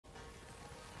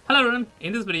Hello everyone,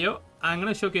 in this video I'm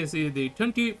going to showcase you the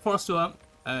 20 Frost Wyrm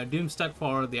Doomstack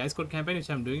for the Ice Code campaign, which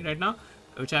I'm doing right now,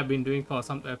 which I've been doing for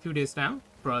a few days now,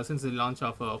 since the launch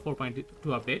of 4.2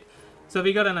 update. So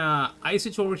we got an Ice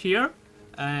Witch over here,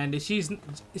 and she's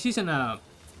level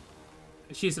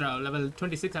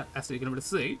 26 as you can able to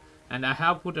see, and I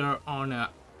have put her on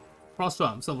Frost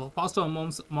Wyrm. So Frost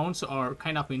Wyrm mounts are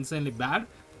kind of insanely bad,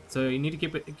 so you need to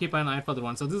keep an eye for the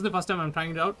one. So this is the first time I'm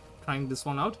trying this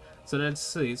one out. So let's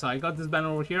see. So I got this banner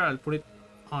over here. I'll put it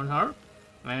on her,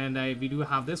 and we do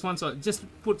have this one. So just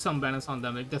put some banners on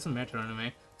them. It doesn't matter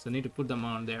anyway. So need to put them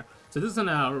on there. So this is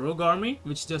a rogue army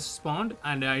which just spawned,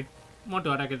 and I want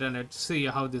to attack it and let's see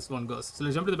how this one goes. So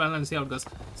let's jump to the banner and see how it goes.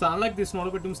 So unlike this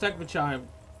Model Doomstack, which I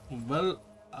well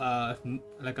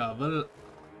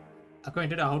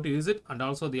acquainted how to use it, and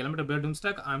also the Elemental Bear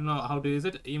Doomstack, I know how to use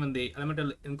it. Even the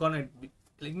Elemental Incarnate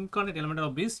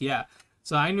Elemental Beast, yeah.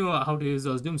 So I knew how to use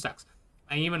those Doomstacks.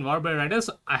 And even Warbear Riders,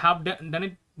 I have done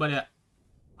it, but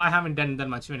I haven't done that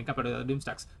much when compared to the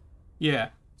Doomstacks. Yeah.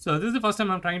 So this is the first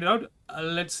time I'm trying it out.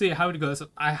 Let's see how it goes.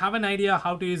 I have an idea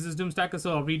how to use this Doomstack,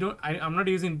 so I'm not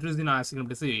using Druzina as you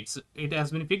can see. It has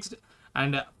been fixed,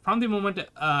 and from the moment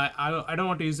I don't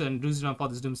want to use Druzina for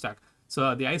this Doomstack.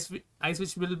 So the Ice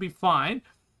Witch will be fine.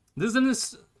 This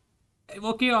is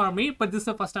okay army, but this is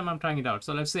the first time I'm trying it out.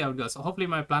 So let's see how it goes. So hopefully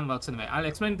my plan works anyway. I'll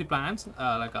explain the plans,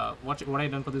 what I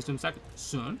done for this Doomstack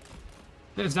soon.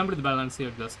 Let's jump to the battle and see how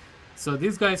it goes. So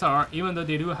these guys are, even though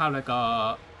they do have like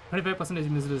a 25%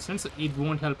 missile resistance, it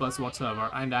won't help us whatsoever.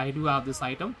 And I do have this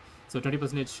item, so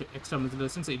 20% extra missile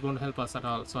resistance, it won't help us at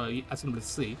all. So as you can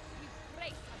see.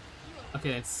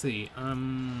 Okay, let's see.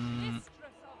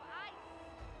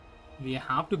 We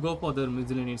have to go for the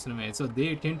missile units anyway, so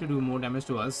they tend to do more damage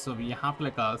to us, so we have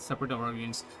to separate our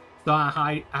units. So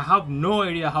I have no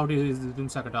idea how to use this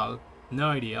Doomstack at all. No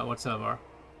idea whatsoever.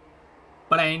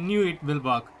 But I knew it will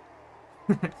work.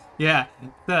 Yeah,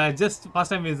 just first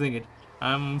time using it.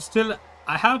 I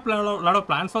have a lot of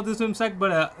plans for this Doomstack,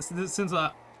 but since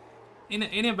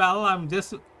in a battle, I'm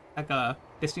just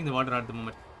testing the water at the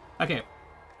moment. Okay,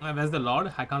 where's the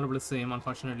Lord? I can't really see him,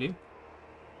 unfortunately.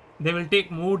 They will take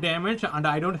more damage, and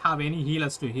I don't have any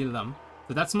healers to heal them.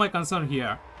 So that's my concern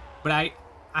here. But I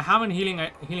have a healing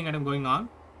item going on,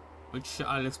 which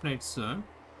I'll explain it soon.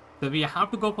 So we have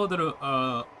to go for the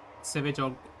Savage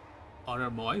Order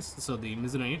boys. So the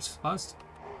missile units first.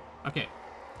 Okay,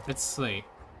 let's see.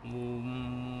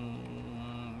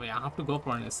 We have to go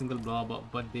for a single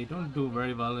blob, but they don't do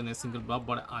very well in a single blob.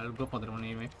 But I'll go for that one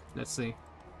anyway. Let's see.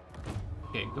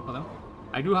 Okay, go for them.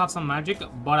 I do have some magic,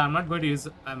 but I'm not going to use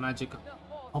magic,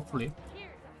 hopefully.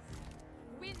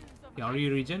 Okay, are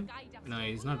you regen? No,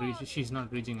 he's not regen. She's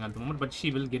not regen at the moment, but she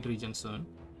will get regen soon.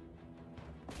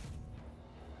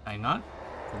 Hang on.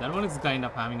 So that one is kind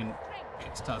of having an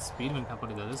extra speed when compared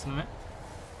to the others. Okay,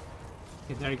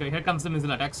 there you go. Here comes the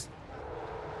missile attacks.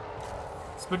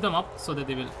 Split them up so that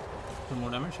they will do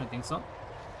more damage. I think so.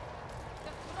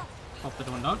 Pop that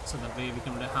one down so that way we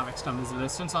can have extra missile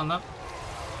resistance on them.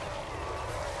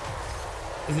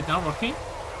 Is it not working?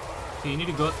 So you need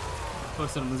to go for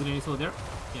some missile units over there.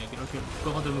 Yeah, get out here.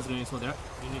 Go for the missile units over there.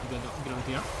 You need to get over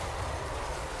here.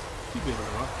 Should be able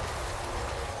to work.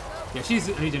 Yeah, she's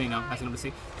regening now, as you can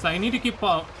see. So I need to keep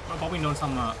popping down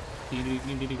some. You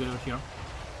need to get over here.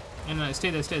 And stay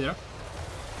there, stay there.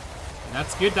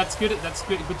 That's good, that's good, that's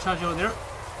good. Good charge over there.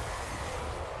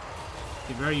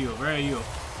 Okay, where are you? Where are you?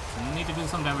 So you need to do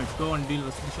some damage. Go and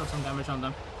deal some damage on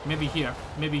them. Maybe here.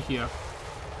 Maybe here.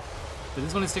 So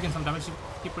this one is taking some damage.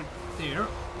 Keep it there.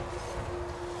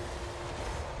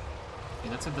 Okay,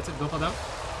 that's it. Go for them.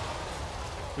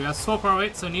 We are so far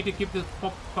away, so need to keep this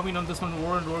coming on this one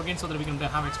over and over again so that we can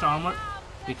have extra armor.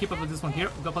 Okay, keep up with this one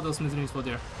here. Go for those miseries over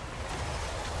there.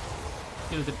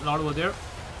 Get the Lord over there.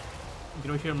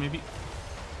 Get over here, maybe.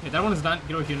 Yeah, that one is done.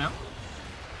 Get over here now.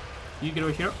 You get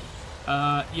over here.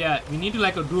 Yeah, we need to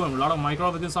do a lot of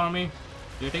micro with this army.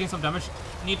 They're taking some damage.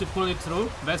 Need to pull it through.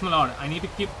 Where's my Lord? I need to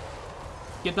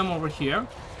get them over here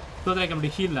so that I can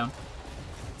heal them.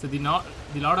 So the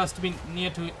Lord has to be near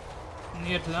to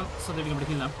them so that we can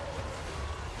heal them.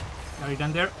 Are you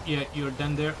done there? Yeah, you're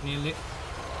done there nearly.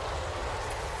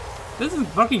 This is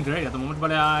working great at the moment,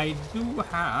 but I do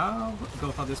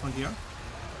go for this one here.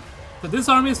 So this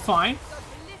army is fine,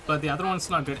 but the other one's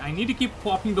not good. I need to keep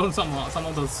popping down some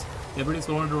of those abilities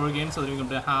over and over again so that we can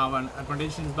have an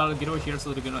advantage in this battle. Get over here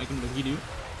so that I can heal you.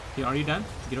 Okay, are you done?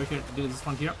 Get over here. Do this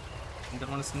one here. That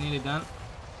one is nearly done.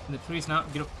 In the trees now.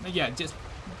 Get over. Yeah, just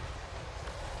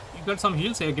you got some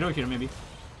heals. Yeah, get over here maybe.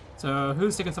 So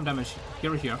who's taking some damage? Get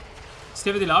over here.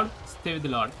 Stay with the Lord. Stay with the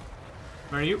Lord.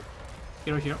 Where are you?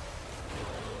 Get over here.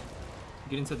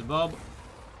 Get inside the bulb.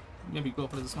 Maybe go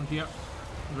for this one here.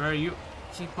 Where are you?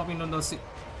 Keep popping on those.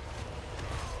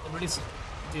 Everybody's.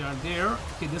 They are there.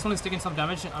 Okay, this one is taking some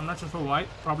damage. I'm not sure for why.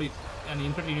 Probably an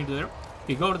infantry unit there.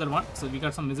 Okay, go to that one. So we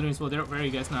got some misery over there. Where are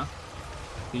you guys now?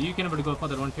 Okay, you can able to go for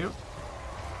that one too.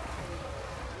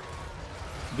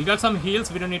 We got some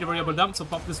heals. We don't need to worry about them. So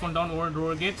pop this one down over and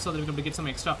over again so that we can get some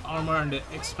extra armor and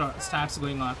extra stats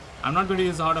going on. I'm not going to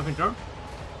use the Heart of Winter,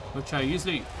 which I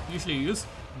usually use.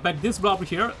 But this blob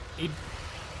here,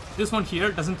 this one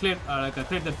here doesn't clear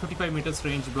clear that 55 meters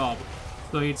range blob.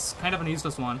 So it's kind of an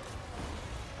useless one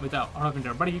without Heart of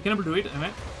Winter. But you can able to do it. I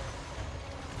mean,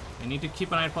 you need to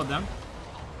keep an eye for them.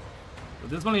 So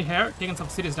this one here taking some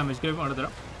serious damage. Get over there.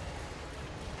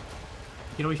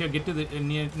 Get over here. Get to the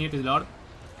near to the Lord.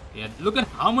 Yeah, look at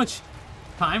how much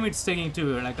time it's taking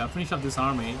to finish up this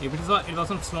army. If it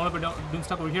wasn't slowed up by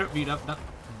Doomstack over here, we'd have done.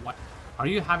 What? Are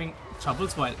you having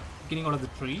troubles while getting out of the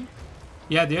tree?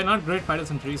 Yeah, they are not great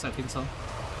fighters in trees. I think so.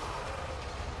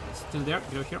 It's still there.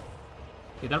 Get over here.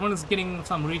 Okay, that one is getting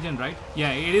some regen, right?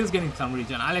 Yeah, it is getting some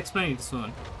regen. I'll explain it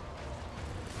soon.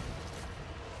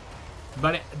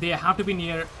 But they have to be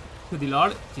near to the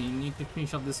Lord. So you need to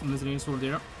finish up this miscellaneous over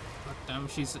there. But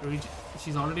she's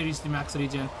already reached the max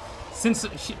regen. Since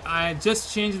I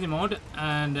just changed the mode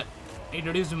and it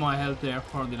reduced my health there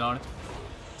for the Lord.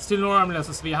 Still no armor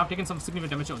losses. We have taken some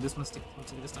significant damage. Oh, this must take some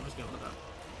serious damage. Get over there.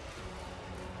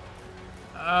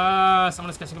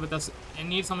 Someone is catching up with us. I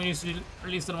need someone to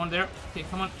release the one there. Okay,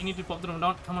 come on. You need to pop the one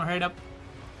down. Come on, hurry up.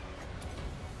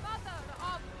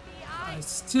 I'm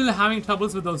still having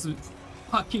troubles with those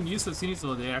fucking useless units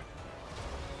over there.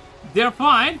 They're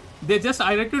fine.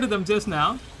 I recruited them just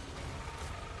now.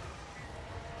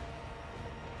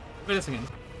 Wait a second.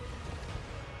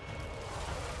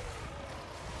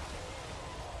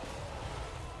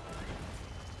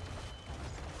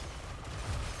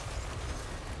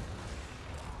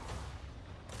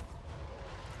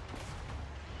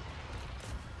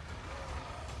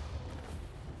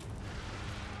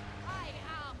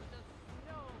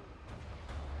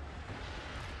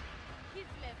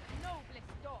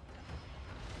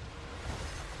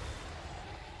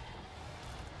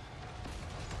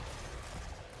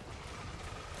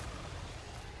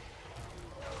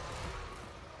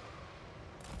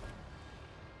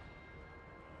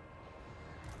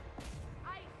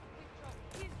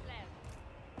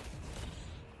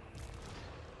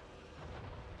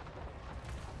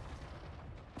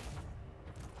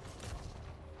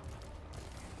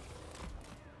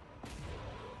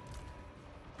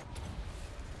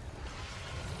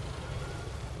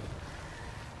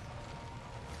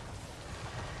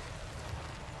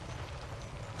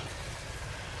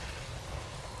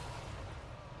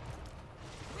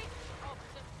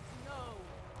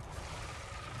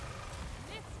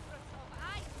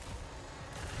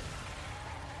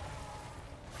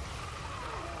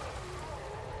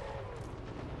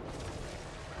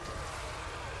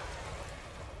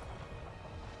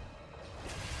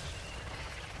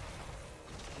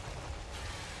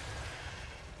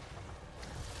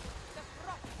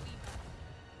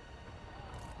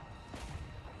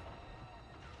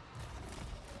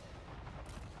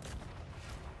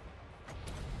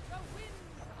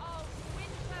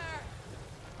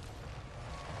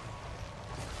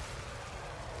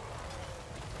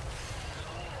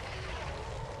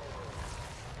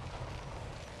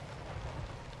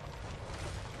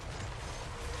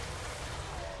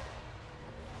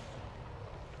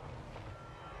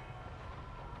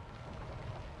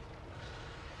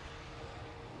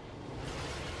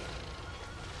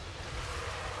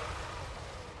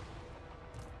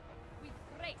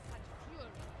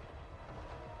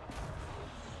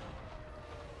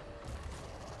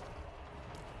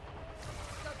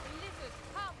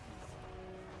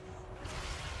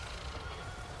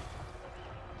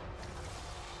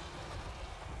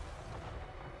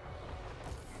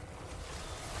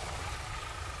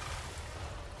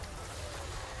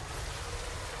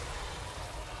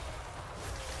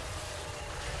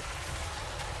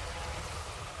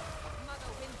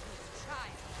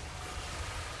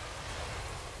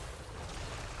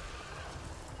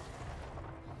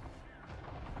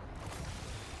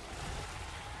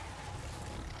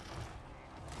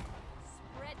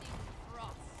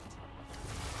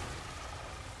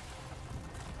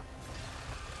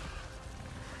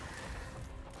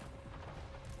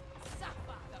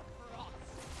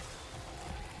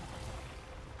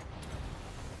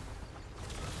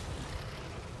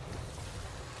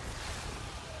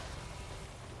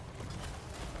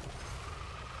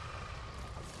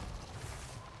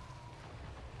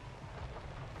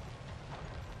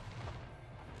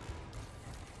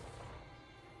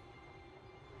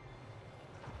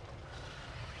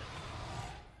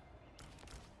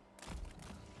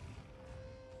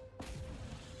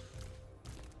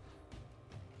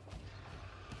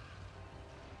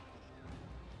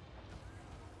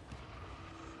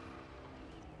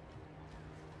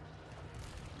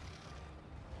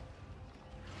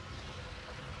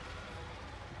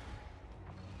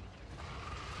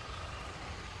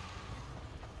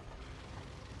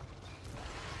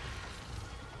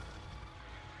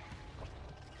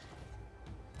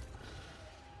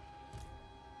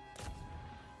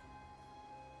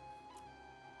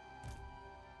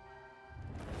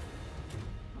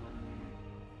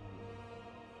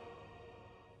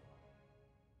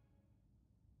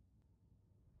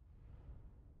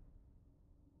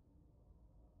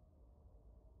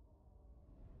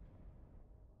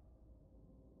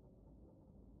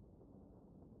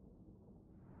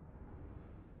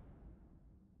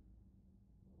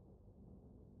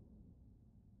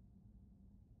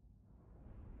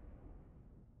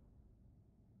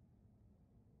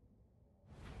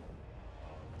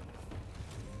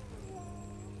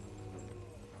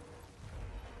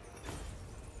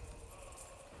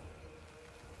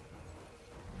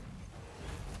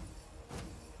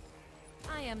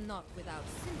 am not without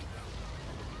sympathy.